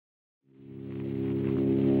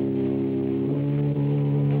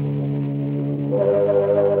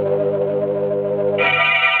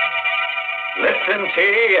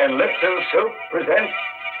Tea and Lipton Soup present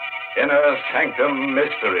Inner Sanctum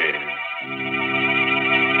Mysteries.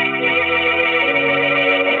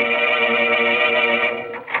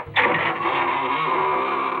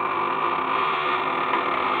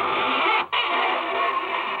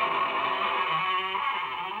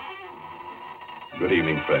 Good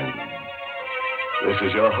evening, friends. This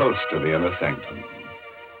is your host of the Inner Sanctum,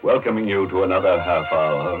 welcoming you to another half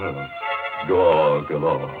hour of gore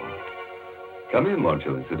galore. Come in, won't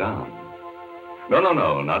you, and sit down. No,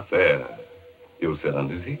 not there. You'll sit on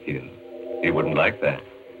Ezekiel. He wouldn't like that.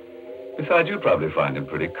 Besides, you'd probably find him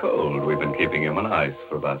pretty cold. We've been keeping him on ice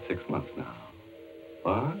for about 6 months now.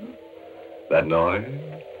 What? That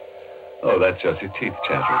noise? Oh, that's just his teeth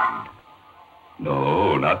chattering.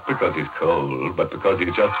 No, not because he's cold, but because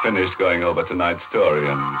he's just finished going over tonight's story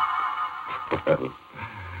and, well,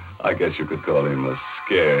 I guess you could call him a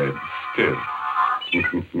scared stiff.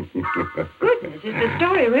 Goodness, is the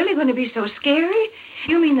story really going to be so scary?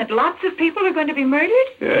 You mean that lots of people are going to be murdered?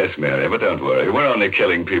 Yes, Mary, but don't worry. We're only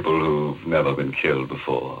killing people who've never been killed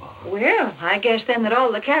before. Well, I guess then that all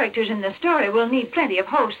the characters in the story will need plenty of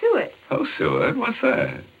ho suet. Ho suet? What's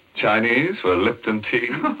that? Chinese for Lipton tea?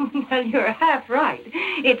 Well, you're half right.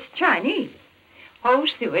 It's Chinese. Ho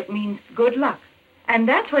suet means good luck. And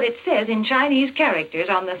that's what it says in Chinese characters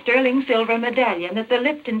on the sterling silver medallion that the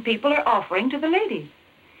Lipton people are offering to the ladies.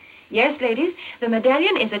 Yes, ladies, the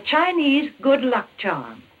medallion is a Chinese good luck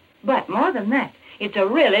charm. But more than that, it's a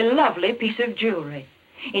really lovely piece of jewelry.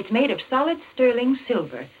 It's made of solid sterling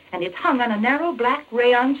silver, and it's hung on a narrow black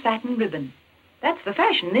rayon satin ribbon. That's the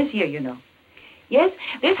fashion this year, you know. Yes,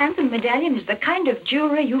 this handsome medallion is the kind of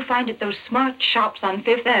jewelry you find at those smart shops on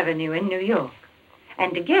Fifth Avenue in New York.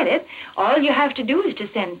 And to get it, all you have to do is to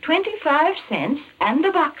send 25 cents and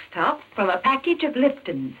the box top from a package of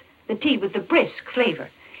Lipton's, the tea with the brisk flavor,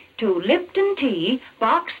 to Lipton Tea,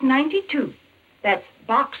 Box 92. That's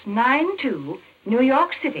Box 92, New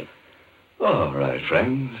York City. All right,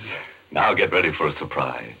 friends. Now get ready for a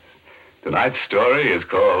surprise. Tonight's story is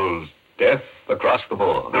called Death Across the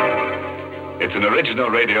Board. It's an original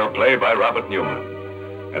radio play by Robert Newman.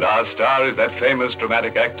 And our star is that famous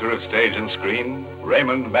dramatic actor of stage and screen,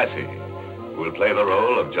 Raymond Massey, who will play the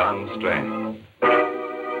role of John Strand.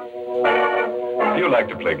 You like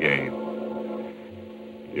to play games.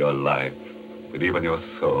 Your life, and even your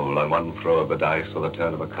soul on one throw of the dice or the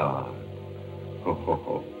turn of a card.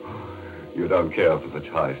 Oh, you don't care for such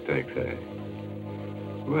high stakes, eh?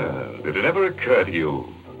 Well, did it ever occur to you,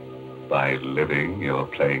 by living, you're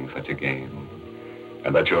playing such a game,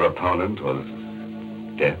 and that your opponent was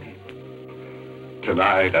death?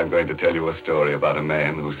 Tonight, I'm going to tell you a story about a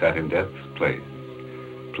man who sat in death's place,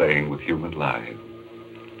 playing with human lives,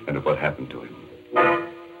 and of what happened to him.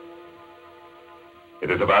 It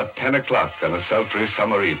is about 10 o'clock on a sultry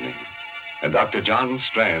summer evening, and Dr. John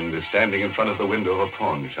Strand is standing in front of the window of a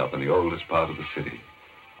pawn shop in the oldest part of the city.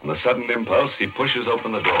 On a sudden impulse, he pushes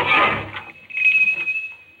open the door.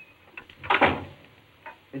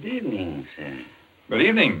 Good evening, sir. Good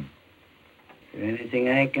evening. Is there anything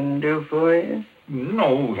I can do for you?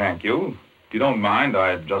 No, thank you. If you don't mind,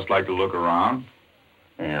 I'd just like to look around.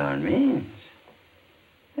 By all means.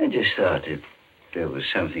 I just thought if there was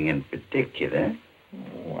something in particular.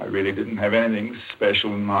 Oh, I really didn't have anything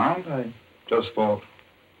special in mind. I just thought...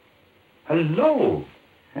 Hello.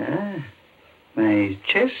 Ah, my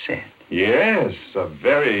chess set. Yes, a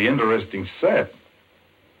very interesting set.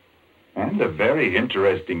 And a very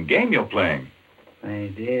interesting game you're playing. My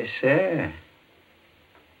dear sir,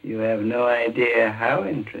 you have no idea how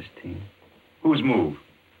interesting. Whose move?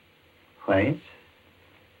 White's.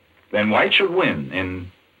 Then White should win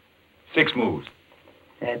in 6 moves.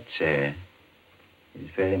 That, sir, is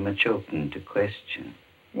very much open to question.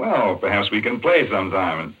 Well, perhaps we can play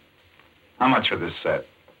sometime. And how much for this set?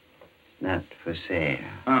 It's not for sale.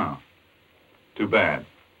 Oh, too bad.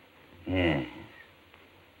 Yes.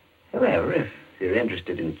 However, if you're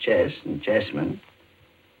interested in chess and chessmen,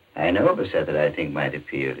 I know of a set that I think might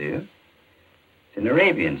appeal to you. It's an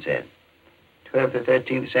Arabian set, 12th or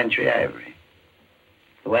 13th century ivory.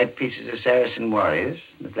 The white pieces are Saracen warriors,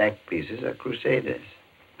 and the black pieces are crusaders.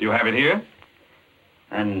 Do you have it here?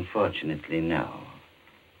 Unfortunately, no.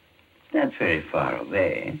 It's not very far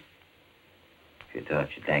away. If you thought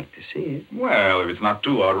you'd like to see it. Well, if it's not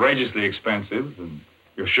too outrageously expensive, and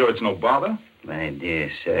you're sure it's no bother? My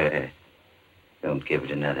dear sir, don't give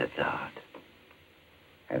it another thought.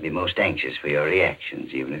 I'll be most anxious for your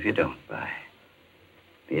reactions, even if you don't buy.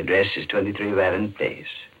 The address is 23 Warren Place.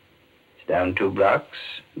 It's down 2 blocks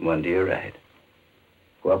and 1 to your right.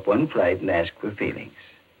 Go up 1 flight and ask for Felix.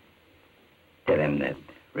 Tell him that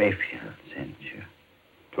Raphael sent you.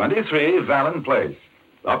 23 Vallon Place.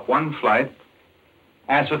 Up one flight.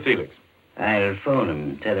 Ask for Felix. I'll phone him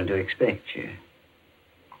and tell him to expect you.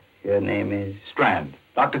 Your name is? Strand.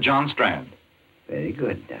 Dr. John Strand. Very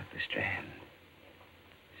good, Dr. Strand.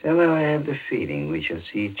 Somehow I have the feeling we shall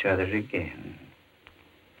see each other again.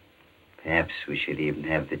 Perhaps we should even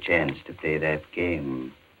have the chance to play that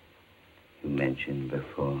game you mentioned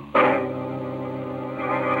before.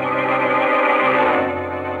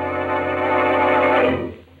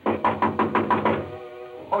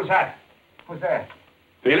 Who's that? Who's there?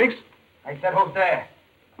 Felix? I said, who's there?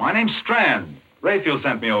 My name's Strand. Rayfield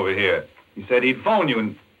sent me over here. He said he'd phone you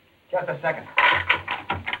and... Just a second.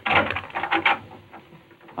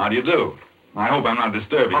 How do you do? I hope I'm not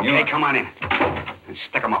disturbing you. Okay, come on in. And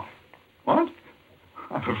stick 'em up. What?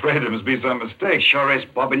 I'm afraid there must be some mistake. Sure is,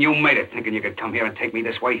 Bob, and you made it, thinking you could come here and take me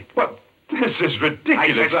this way. What? This is I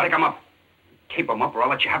ridiculous. said stick 'em up. Keep 'em up, or I'll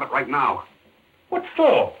let you have it right now. What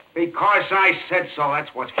for? Because I said so,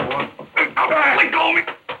 that's what's for. Let go of me.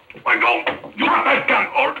 Let go. You drop that gun,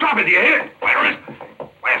 or drop it, do you hear? Where is it?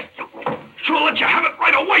 Where's you? Sure let you have it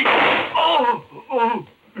right away. Oh.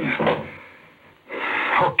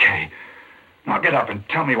 Okay. Now get up and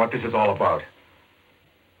tell me what this is all about.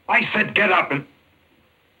 I said get up and...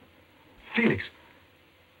 Felix.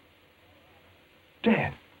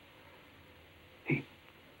 Dead.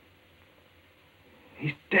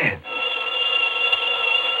 He's dead.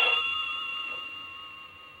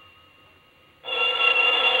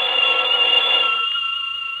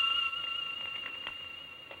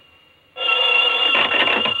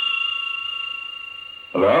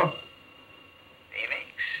 Hello?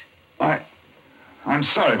 Felix? I'm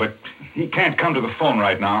sorry, but he can't come to the phone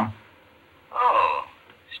right now. Oh,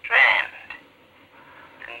 Strand.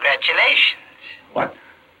 Congratulations. What?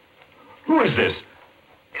 Who is this?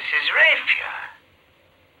 This is Rayfield.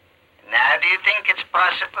 Now, do you think it's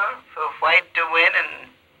possible for White to win in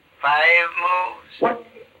 5 moves? What?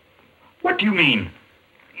 What do you mean?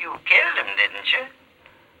 You killed him, didn't you?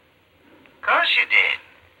 Of course you did.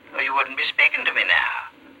 Or you wouldn't be speaking to me now.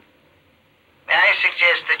 May I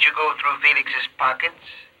suggest that you go through Felix's pockets,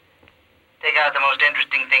 take out the most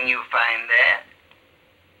interesting thing you find there,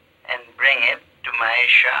 and bring it to my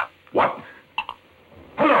shop? What?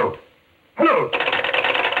 Hello? Hello?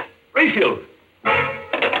 Rayfield!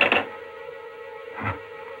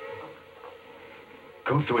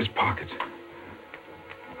 Go through his pockets.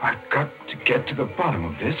 I've got to get to the bottom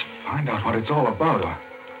of this, find out what it's all about.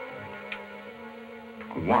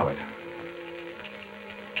 A wallet.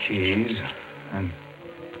 Keys. And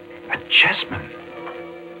a chessman.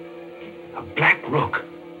 A black rook.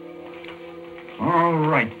 All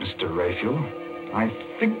right, Mr. Rayfield. I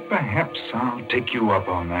think perhaps I'll take you up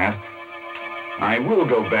on that. I will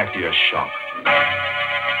go back to your shop.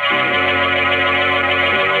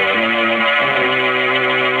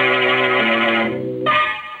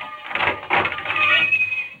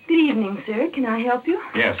 Good evening, sir. Can I help you?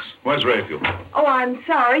 Yes. Where's Rayfield? Oh, I'm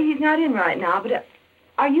sorry. He's not in right now, but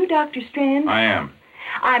are you Dr. Strand? I am.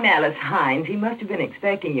 I'm Alice Hines. He must have been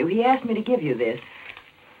expecting you. He asked me to give you this.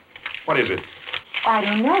 What is it? I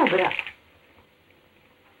don't know, but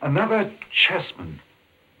Another chessman.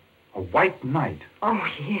 A white knight. Oh,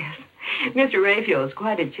 yes. Mr. Rayfield is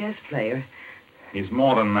quite a chess player. He's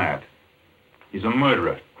more than that. He's a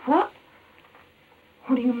murderer. What?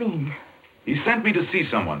 What do you mean? He sent me to see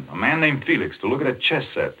someone, a man named Felix, to look at a chess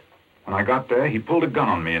set. When I got there, he pulled a gun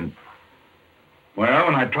on me and... Well,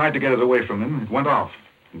 when I tried to get it away from him, it went off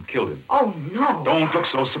and killed him. Oh, no. Don't look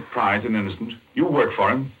so surprised and innocent. You work for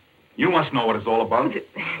him. You must know what it's all about. Oh,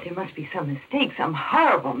 there must be some mistake, some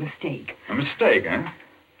horrible mistake. A mistake, eh?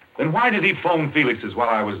 Then why did he phone Felix's while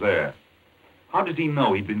I was there? How did he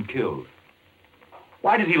know he'd been killed?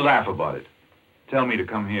 Why did he laugh about it? Tell me to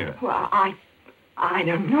come here. Well, I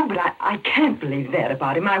don't know, but I can't believe that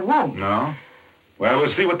about him. I won't. No? Well,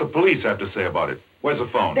 we'll see what the police have to say about it. Where's the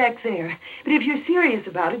phone? Back there. But if you're serious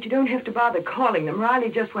about it, you don't have to bother calling them. Riley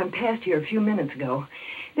just went past here a few minutes ago.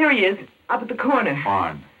 There he is, up at the corner.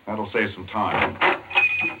 Fine. That'll save some time.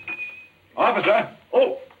 Officer!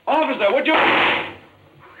 Oh, officer, would you...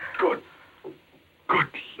 Good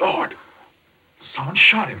Lord. Someone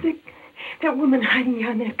shot him. That woman hiding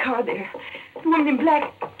behind that car there. The woman in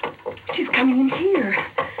black. She's coming in here.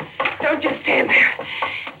 Don't just stand there.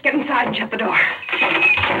 Get inside and shut the door.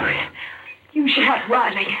 You shot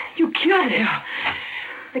Riley. You killed him.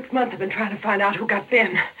 6 months I've been trying to find out who got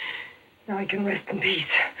Ben. Now he can rest in peace.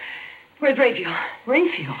 Where's Rayfield?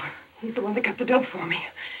 Rayfield? He's the one that got the dope for me.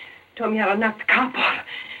 Told me how to knock the cop off.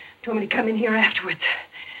 Told me to come in here afterwards.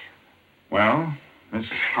 Well, Mrs.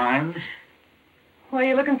 Hines? Why are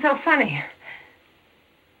you looking so funny?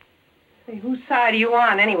 Say, whose side are you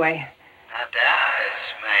on, anyway? Not ours,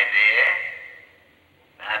 my dear.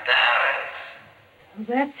 Not ours. Well,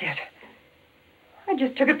 that's it. I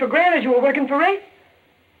just took it for granted you were working for Rafe.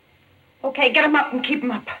 Okay, get him up and keep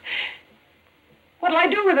him up. What'll I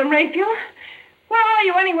do with him, Raphael? Where are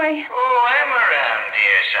you, anyway? Oh, I'm around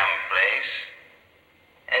here someplace.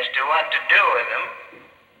 As to what to do with them,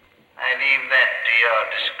 I leave that to your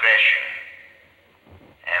discretion.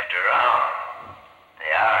 After all,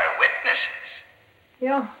 they are witnesses.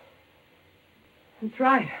 Yeah, that's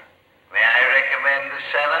right. May I recommend the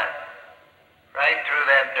cellar? Right through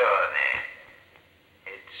that door there.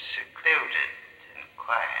 It's secluded and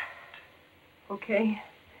quiet. Okay.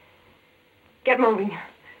 Get moving.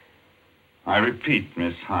 I repeat,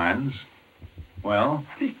 Miss Hines. Well?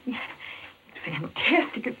 It's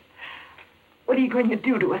fantastic. What are you going to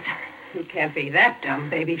do to us? You can't be that dumb,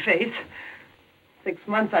 baby face. 6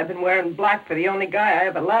 months I've been wearing black for the only guy I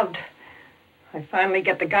ever loved. I finally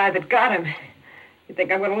get the guy that got him. You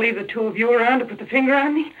think I'm going to leave the two of you around to put the finger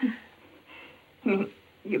on me?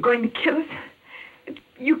 You're going to kill us?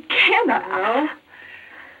 You cannot. No.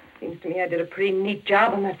 Seems to me I did a pretty neat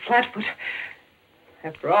job on that flatfoot.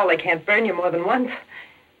 After all, they can't burn you more than once.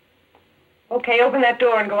 Okay, open that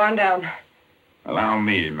door and go on down. Allow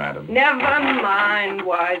me, madam. Never mind,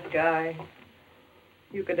 wise guy.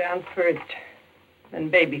 You go down first, then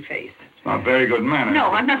Babyface. It's not very good manners. No,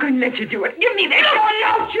 I'm not going to let you do it. Give me that.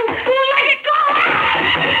 No, you fool. Let it go.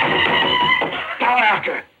 Down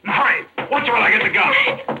after it. And hurry. Watch while I get the gun.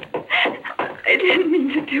 I didn't mean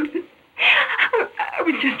to do this. I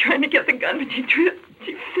was just trying to get the gun, but she tripped.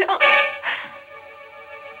 She fell.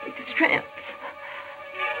 It's tramps.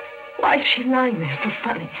 Why is she lying there so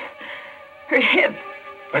funny? Her head.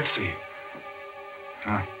 Let's see.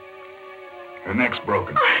 Her neck's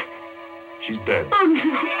broken. She's dead. Oh,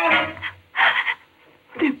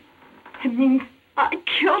 no. That means I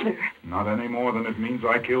killed her. Not any more than it means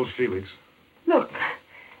I killed Felix. Look.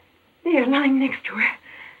 There, lying next to her.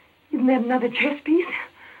 Isn't that another chess piece?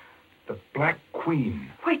 The Black Queen.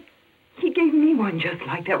 Why, he gave me one just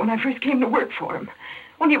like that when I first came to work for him.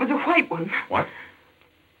 Only it was a white one. What?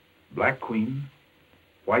 Black Queen,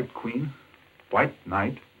 White Queen, White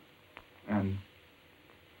Knight, and...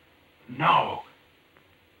 No.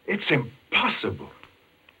 It's impossible.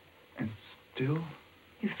 And still...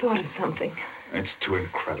 You thought of something. It's too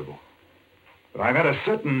incredible. But I've had a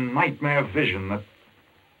certain nightmare vision that...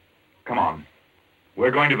 Come on.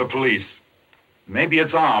 We're going to the police. Maybe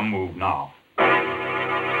it's our move now.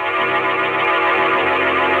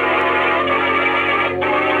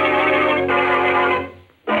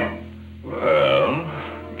 Well,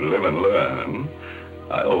 live and learn.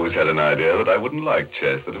 I always had an idea that I wouldn't like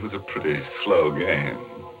chess, that it was a pretty slow game.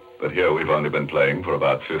 But here we've only been playing for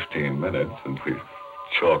about 15 minutes, and we've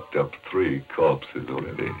chalked up 3 corpses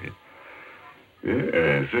already.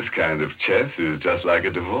 Yes, this kind of chess is just like a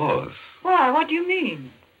divorce. Why? What do you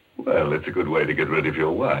mean? Well, it's a good way to get rid of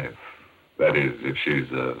your wife. That is, if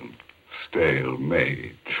she's a stale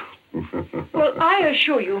maid. Well, I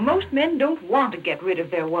assure you, most men don't want to get rid of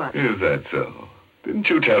their wives. Is that so? Didn't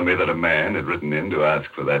you tell me that a man had written in to ask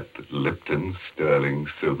for that Lipton sterling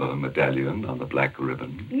silver medallion on the black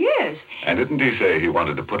ribbon? Yes. And didn't he say he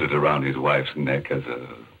wanted to put it around his wife's neck as a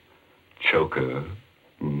choker?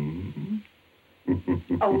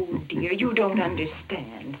 Oh, dear, you don't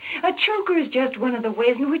understand. A choker is just one of the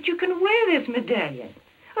ways in which you can wear this medallion.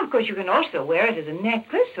 Of course, you can also wear it as a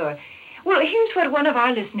necklace or... Well, here's what one of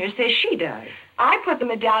our listeners says she does. I put the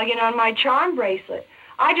medallion on my charm bracelet.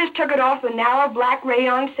 I just took it off the narrow black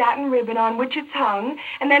rayon satin ribbon on which it's hung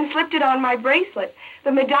and then slipped it on my bracelet.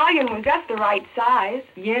 The medallion was just the right size.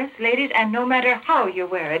 Yes, ladies, and no matter how you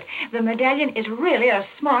wear it, the medallion is really a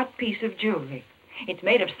smart piece of jewelry. It's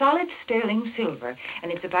made of solid sterling silver,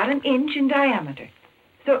 and it's about 1 inch in diameter.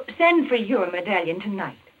 So send for your medallion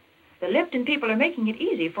tonight. The Lipton people are making it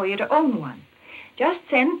easy for you to own one. Just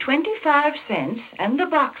send 25 cents and the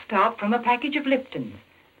box top from a package of Liptons,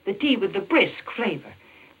 the tea with the brisk flavor,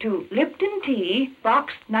 to Lipton Tea,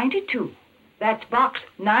 Box 92. That's Box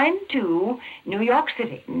 92, New York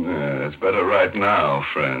City. It's better right now,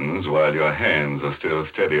 friends, while your hands are still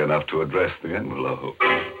steady enough to address the envelope.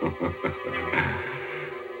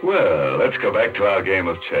 Well, let's go back to our game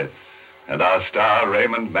of chess. And our star,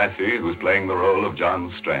 Raymond Massey, who's playing the role of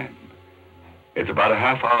John Strand. It's about a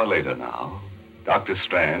half hour later now. Dr.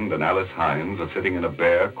 Strand and Alice Hines are sitting in a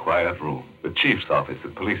bare, quiet room, the chief's office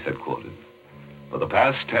at police headquarters. For the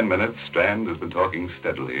past 10 minutes, Strand has been talking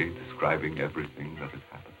steadily, describing everything that has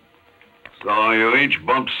happened. So you each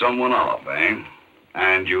bumped someone off, eh?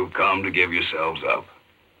 And you've come to give yourselves up.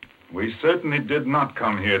 We certainly did not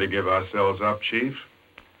come here to give ourselves up, Chief.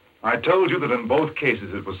 I told you that in both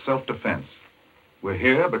cases it was self-defense. We're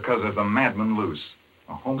here because of the madman loose,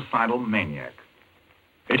 a homicidal maniac.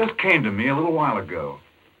 It just came to me a little while ago.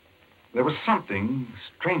 There was something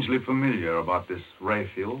strangely familiar about this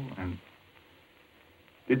Raphael, and...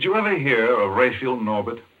 Did you ever hear of Raphael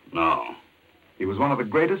Norbert? No. He was one of the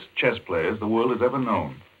greatest chess players the world has ever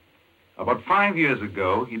known. About 5 years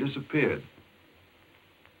ago, he disappeared.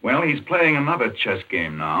 Well, he's playing another chess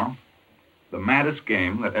game now. The maddest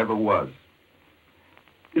game that ever was.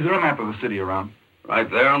 Is there a map of the city around? Right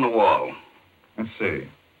there on the wall. Let's see.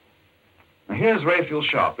 Now, here's Raphael's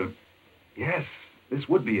shop. And yes, this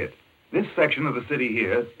would be it. This section of the city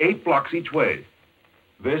here, 8 blocks each way.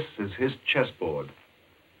 This is his chessboard.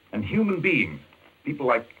 And human beings, people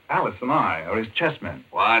like Alice and I, are his chessmen.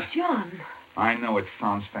 What? John. I know it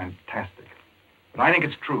sounds fantastic, but I think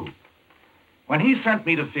it's true. When he sent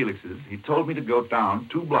me to Felix's, he told me to go down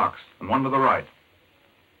 2 blocks and 1 to the right.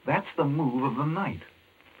 That's the move of the night.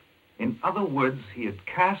 In other words, he had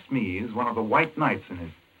cast me as one of the white knights in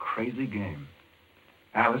his crazy game.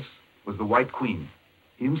 Alice was the white queen.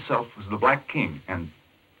 He himself was the black king, and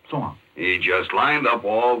so on. He just lined up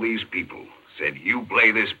all these people. Said, you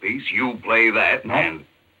play this piece, you play that, No. and...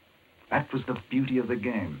 That was the beauty of the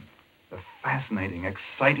game. The fascinating,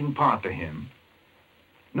 exciting part to him.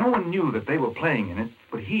 No one knew that they were playing in it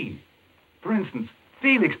but he. For instance,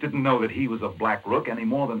 Felix didn't know that he was a black rook any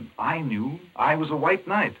more than I knew I was a white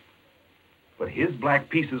knight. But his black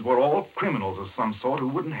pieces were all criminals of some sort who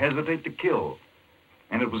wouldn't hesitate to kill.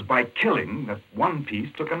 And it was by killing that one piece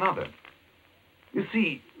took another. You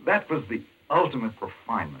see, that was the ultimate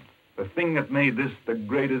refinement. The thing that made this the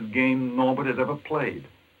greatest game Norbert has ever played.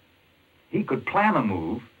 He could plan a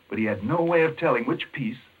move, but he had no way of telling which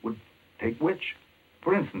piece would take which.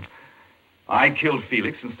 For instance, I killed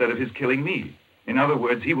Felix instead of his killing me. In other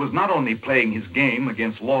words, he was not only playing his game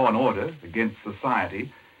against law and order, against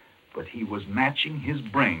society, but he was matching his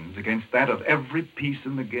brains against that of every piece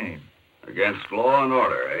in the game. Against law and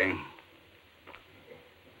order, eh?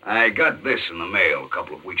 I got this in the mail a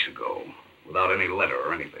couple of weeks ago, without any letter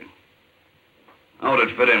or anything. How would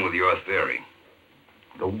it fit in with your theory?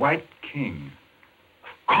 The White King. Of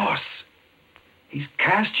course. He's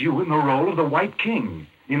cast you in the role of the White King.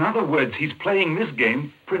 In other words, he's playing this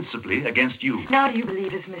game principally against you. Now do you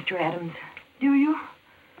believe us, Mr. Adams? Do you?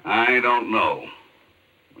 I don't know.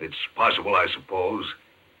 It's possible, I suppose.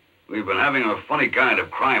 We've been having a funny kind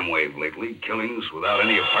of crime wave lately, killings without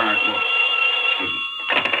any apparent...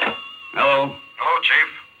 Hello? Hello, Chief.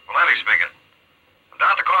 Valenti speaking. I'm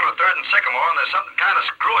down at the corner of 3rd and Sycamore, and there's something kind of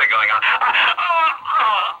screwy going on.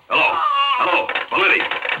 Hello? Hello? Valenti?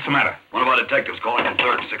 What's the matter? One of our detectives calling from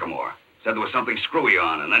 3rd and Sycamore. Said there was something screwy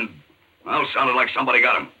on, and then, well, sounded like somebody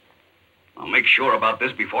got him. I'll make sure about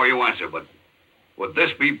this before you answer, but would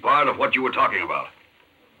this be part of what you were talking about?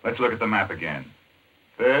 Let's look at the map again.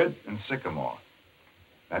 3rd and Sycamore.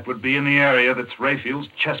 That would be in the area that's Raphael's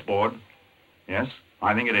chessboard. Yes,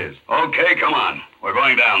 I think it is. Okay, come on. We're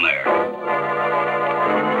going down there.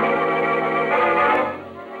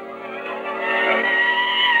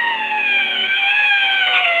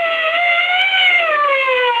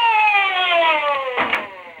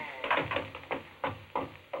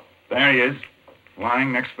 There he is,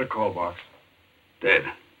 lying next to the call box. Dead.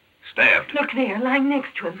 Stabbed. Look there, lying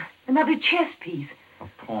next to him. Another chess piece. A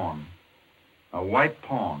pawn. A white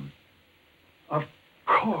pawn. Of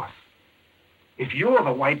course. If you're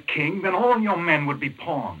the White King, then all your men would be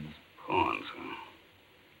pawns. Pawns, huh?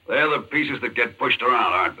 They're the pieces that get pushed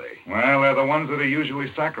around, aren't they? Well, they're the ones that are usually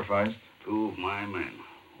sacrificed. 2 of my men,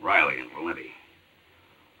 Riley and Valenti.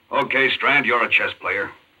 Okay, Strand, you're a chess player.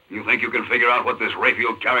 You think you can figure out what this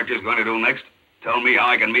Raphael character's going to do next? Tell me how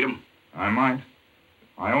I can meet him? I might.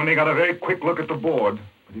 I only got a very quick look at the board,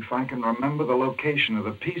 but if I can remember the location of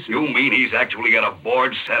the pieces... You mean he's actually got a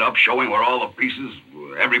board set up showing where all the pieces,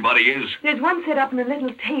 everybody is? There's one set up in a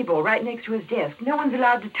little table right next to his desk. No one's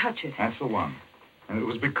allowed to touch it. That's the one. And it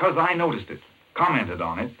was because I noticed it, commented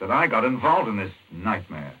on it, that I got involved in this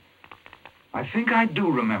nightmare. I think I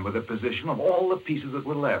do remember the position of all the pieces that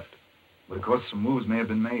were left. But of course, some moves may have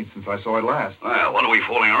been made since I saw it last. Well, what are we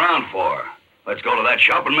fooling around for? Let's go to that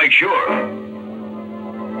shop and make sure.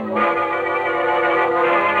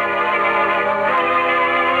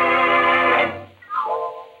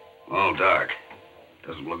 All dark.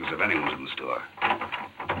 Doesn't look as if anyone's in the store.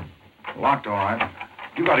 Locked, all right.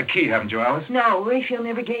 You got a key, haven't you, Alice? No, Raphael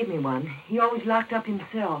never gave me one. He always locked up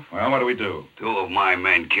himself. Well, what do we do? 2 of my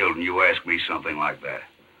men killed and you ask me something like that.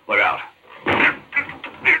 Look out.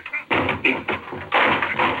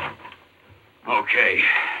 Okay.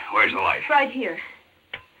 Where's the light? Right here.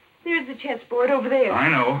 There's the chessboard over there. I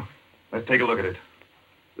know. Let's take a look at it.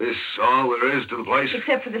 This all there is to the place?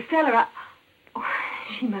 Except for the cellar. Oh,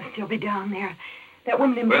 she must still be down there. That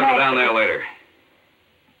woman in We'll black. go down there later.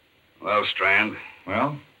 Well, Strand.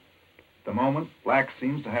 Well, at the moment, Black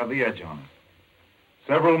seems to have the edge on us.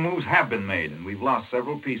 Several moves have been made, and we've lost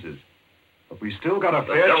several pieces. But we still got a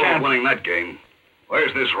The fair devil's chance. winning that game.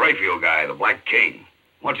 Where's this Raphael guy, the Black King?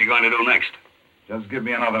 What's he going to do next? Just give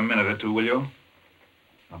me another minute or two, will you?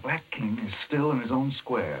 The Black King is still in his own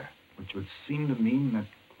square, which would seem to mean that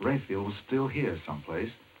Raphael was still here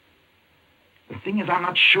someplace. The thing is, I'm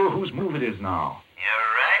not sure whose move it is now. You're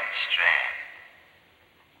right, Strand.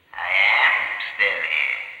 I am still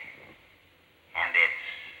here. And it's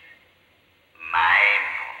my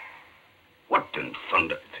move. What in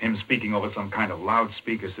thunder? It's him speaking over some kind of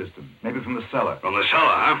loudspeaker system, maybe from the cellar. From the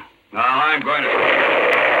cellar, huh? Now, I'm going to...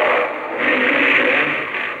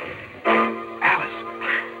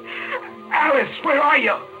 Alice, where are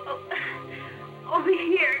you? Over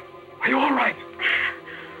here. Are you all right?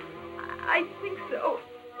 I think so.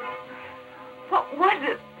 What was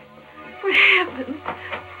it? What happened?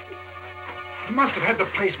 He must have had the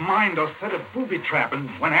place mined or set a booby trap, and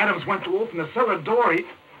when Adams went to open the cellar door, he...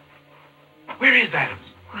 Where is Adams?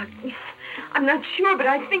 What? I'm not sure, but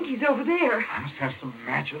I think he's over there. I must have some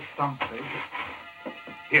matches someplace.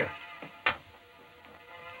 Here.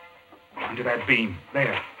 Under that beam.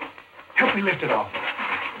 There. Help me lift it off.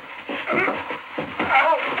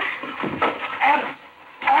 Adam!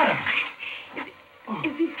 Adam!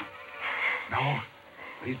 Is he... No,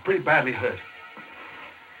 but he's pretty badly hurt.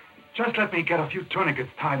 Just let me get a few tourniquets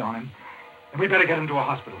tied on him, and we better get him to a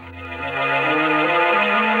hospital.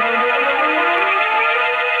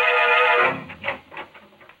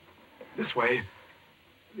 This way.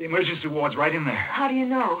 The emergency ward's right in there. How do you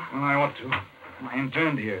know? Well, I ought to. I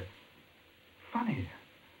interned here. Funny.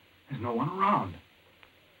 There's no one around.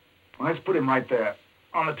 Well, let's put him right there,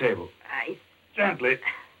 on the table. Gently.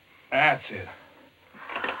 That's it.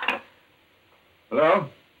 Hello?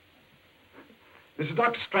 This is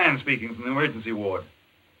Dr. Strand speaking from the emergency ward.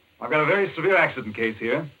 I've got a very severe accident case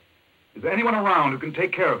here. Is there anyone around who can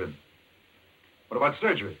take care of him? What about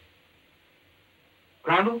surgery?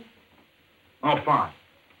 Crandall? Oh, fine.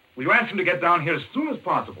 Will you ask him to get down here as soon as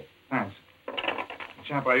possible? Thanks. The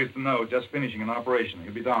chap I used to know, just finishing an operation.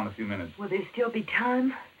 He'll be down in a few minutes. Will there still be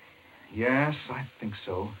time? Yes, I think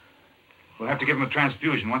so. We'll have to give him a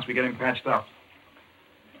transfusion once we get him patched up.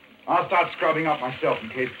 I'll start scrubbing up myself in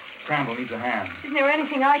case Crandall needs a hand. Isn't there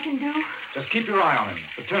anything I can do? Just keep your eye on him,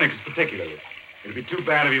 the tourniquets particularly. It'd be too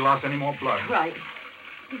bad if he lost any more blood. Right.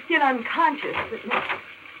 He's still unconscious, but not...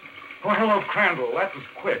 Oh, hello, Crandall. That was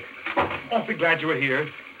quick. Awfully glad you were here.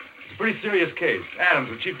 It's a pretty serious case. Adams,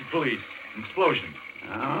 the chief of police. An explosion.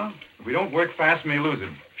 Oh? If we don't work fast, we may lose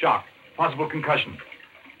him. Shock. Possible concussion.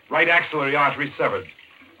 Right axillary artery severed.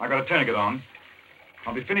 I got a tourniquet on.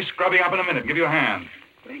 I'll be finished scrubbing up in a minute. Give you a hand.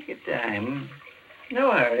 Take your time.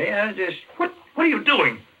 No hurry. I'll just What are you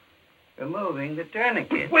doing? removing the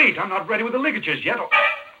tourniquet. Wait, I'm not ready with the ligatures yet.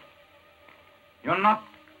 You're not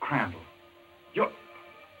Crandall.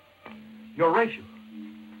 You're Raphael.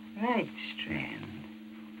 Right,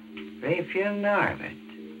 Strand. Raphael Norbert.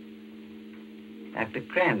 Dr.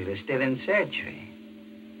 Crandall is still in surgery.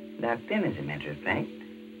 Locked in, as a matter of fact.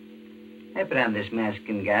 I put on this mask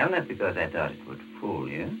and gown not because I thought it would fool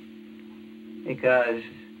you. Because,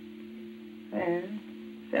 well,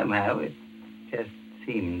 somehow it just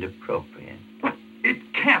seemed appropriate. It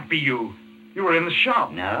can't be you. You were in the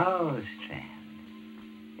shop. No, Strand.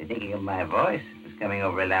 You're thinking of my voice. It was coming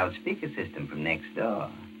over a loudspeaker system from next door.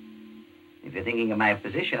 If you're thinking of my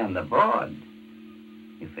position on the board,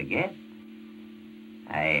 you forget.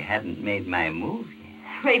 I hadn't made my move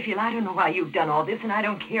yet. Raphael, I don't know why you've done all this, and I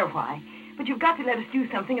don't care why. But you've got to let us do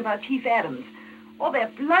something about Chief Adams. All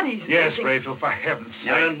that blood he's Yes, losing. Raphael, for heaven's sake.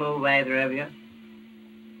 Don't move, either of you.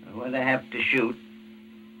 When I have to shoot,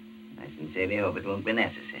 I sincerely hope it won't be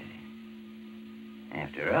necessary.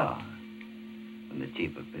 After all, when the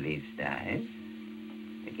chief of police dies,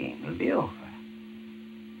 the game will be over.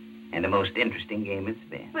 And the most interesting game it's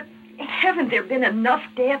been. But haven't there been enough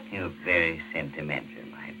deaths? You're very sentimental,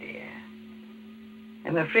 my dear.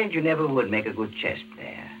 I'm afraid you never would make a good chess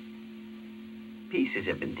player. Pieces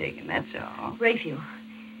have been taken, that's all. Raphael,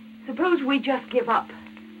 suppose we just give up.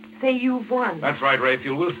 Say you've won. That's right,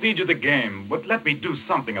 Raphael. We'll cede you the game. But let me do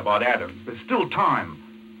something about Adams. There's still time.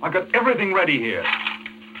 I've got everything ready here.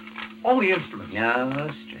 All the instruments.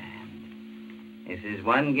 No, Strand. This is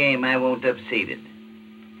one game I won't have ceded.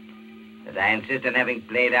 But I insist on having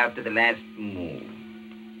played out to the last move.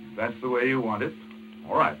 If that's the way you want it.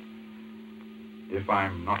 All right. If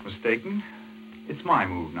I'm not mistaken, it's my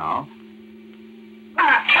move now. My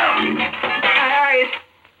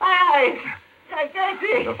eyes. I can't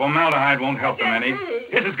see. The formaldehyde won't help them any.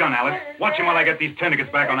 Here's his gun, Alice. Watch him while I get these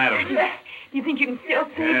tourniquets back on Adams. Do you think you can still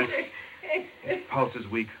see? Yes. His pulse is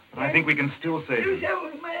weak, but I think we can still save him.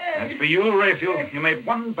 As for you, Raphael, you made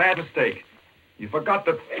one bad mistake. You forgot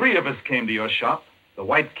that 3 of us came to your shop. The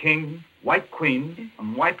White King, White Queen,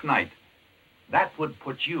 and White Knight. That would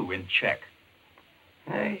put you in check.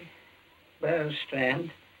 Well,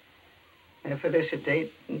 Strand, I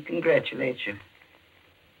felicitate and congratulate you.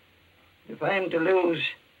 If I'm to lose,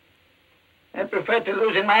 I prefer to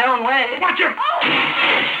lose in my own way. Watch him!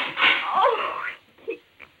 Oh,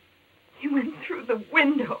 he went through the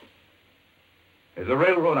window. There's a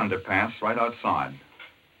railroad underpass right outside.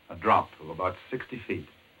 A drop of about 60 feet.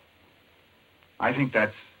 I think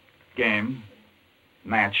that's game,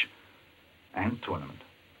 match, and tournament.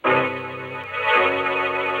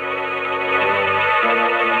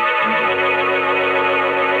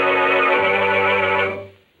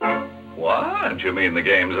 What? You mean the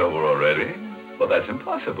game's over already? Well, that's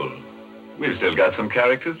impossible. We've still got some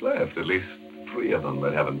characters left, at least 3 of them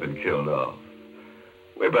that haven't been killed off.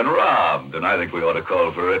 We've been robbed, and I think we ought to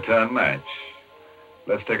call for a return match.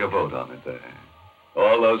 Let's take a vote on it there.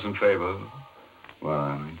 All those in favor?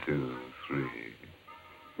 1, 2, 3.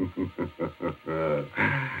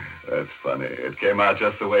 That's funny. It came out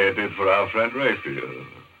just the way it did for our friend Raphael.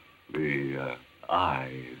 The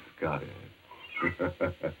eyes got it.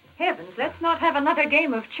 Heavens, let's not have another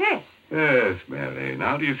game of chess. Yes, Mary.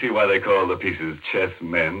 Now do you see why they call the pieces chess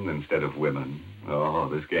men instead of women? Oh,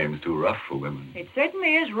 this game's too rough for women. It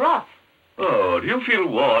certainly is rough. Oh, do you feel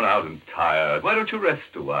worn out and tired? Why don't you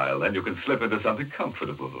rest a while? Then you can slip into something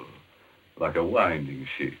comfortable, like a winding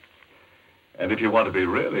sheet. And if you want to be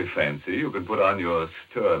really fancy, you can put on your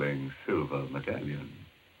sterling silver medallion.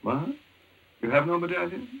 What? You have no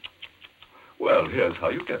medallion? Well, here's how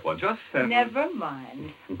you get one. Just send... Never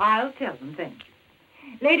mind. I'll tell them, thank you.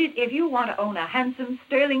 Ladies, if you want to own a handsome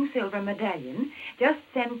sterling silver medallion, just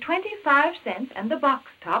send 25 cents and the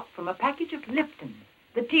box top from a package of Lipton,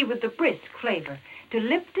 the tea with the brisk flavor, to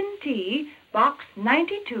Lipton Tea, Box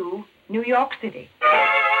 92, New York City.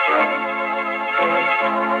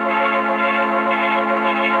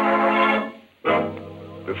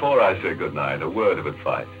 Before I say goodnight, a word of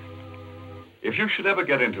advice. If you should ever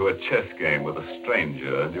get into a chess game with a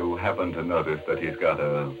stranger and you happen to notice that he's got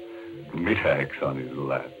a meat-axe on his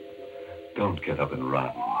lap, don't get up and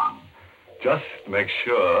run. Just make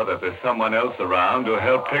sure that there's someone else around to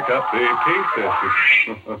help pick up the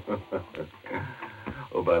pieces.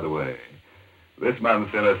 Oh, by the way, this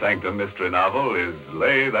month's Inner Sanctum mystery novel is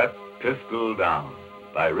Lay That Pistol Down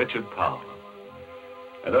by Richard Powell.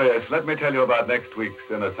 And oh yes, let me tell you about next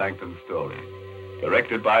week's Inner Sanctum story.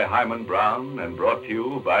 Directed by Hyman Brown and brought to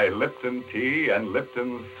you by Lipton Tea and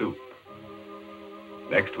Lipton Soup.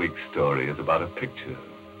 Next week's story is about a picture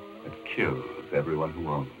that kills everyone who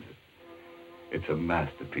owns it. It's a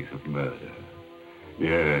masterpiece of murder.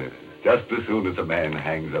 Yes, just as soon as a man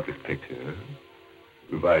hangs up his picture,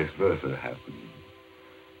 vice versa happens.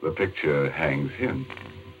 The picture hangs him.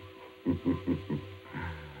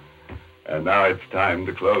 And now it's time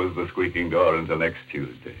to close the squeaking door until next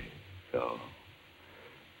Tuesday. So,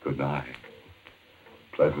 good night.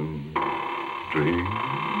 Pleasant dreams.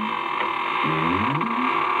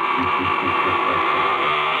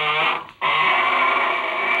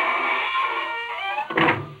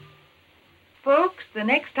 Folks, the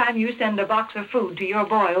next time you send a box of food to your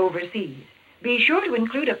boy overseas, be sure to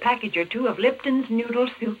include a package or 2 of Lipton's noodle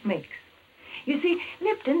soup mix. You see,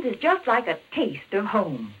 Lipton's is just like a taste of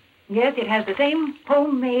home. Yes, it has the same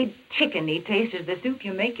homemade chickeny taste as the soup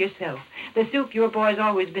you make yourself, the soup your boy's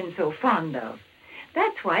always been so fond of.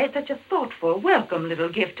 That's why it's such a thoughtful, welcome little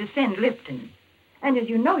gift to send Lipton. And as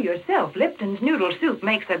you know yourself, Lipton's noodle soup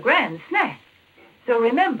makes a grand snack. So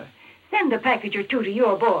remember, send a package or 2 to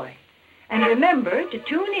your boy. And remember to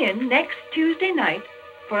tune in next Tuesday night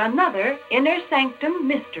for another Inner Sanctum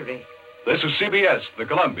mystery. This is CBS, the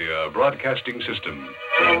Columbia Broadcasting System.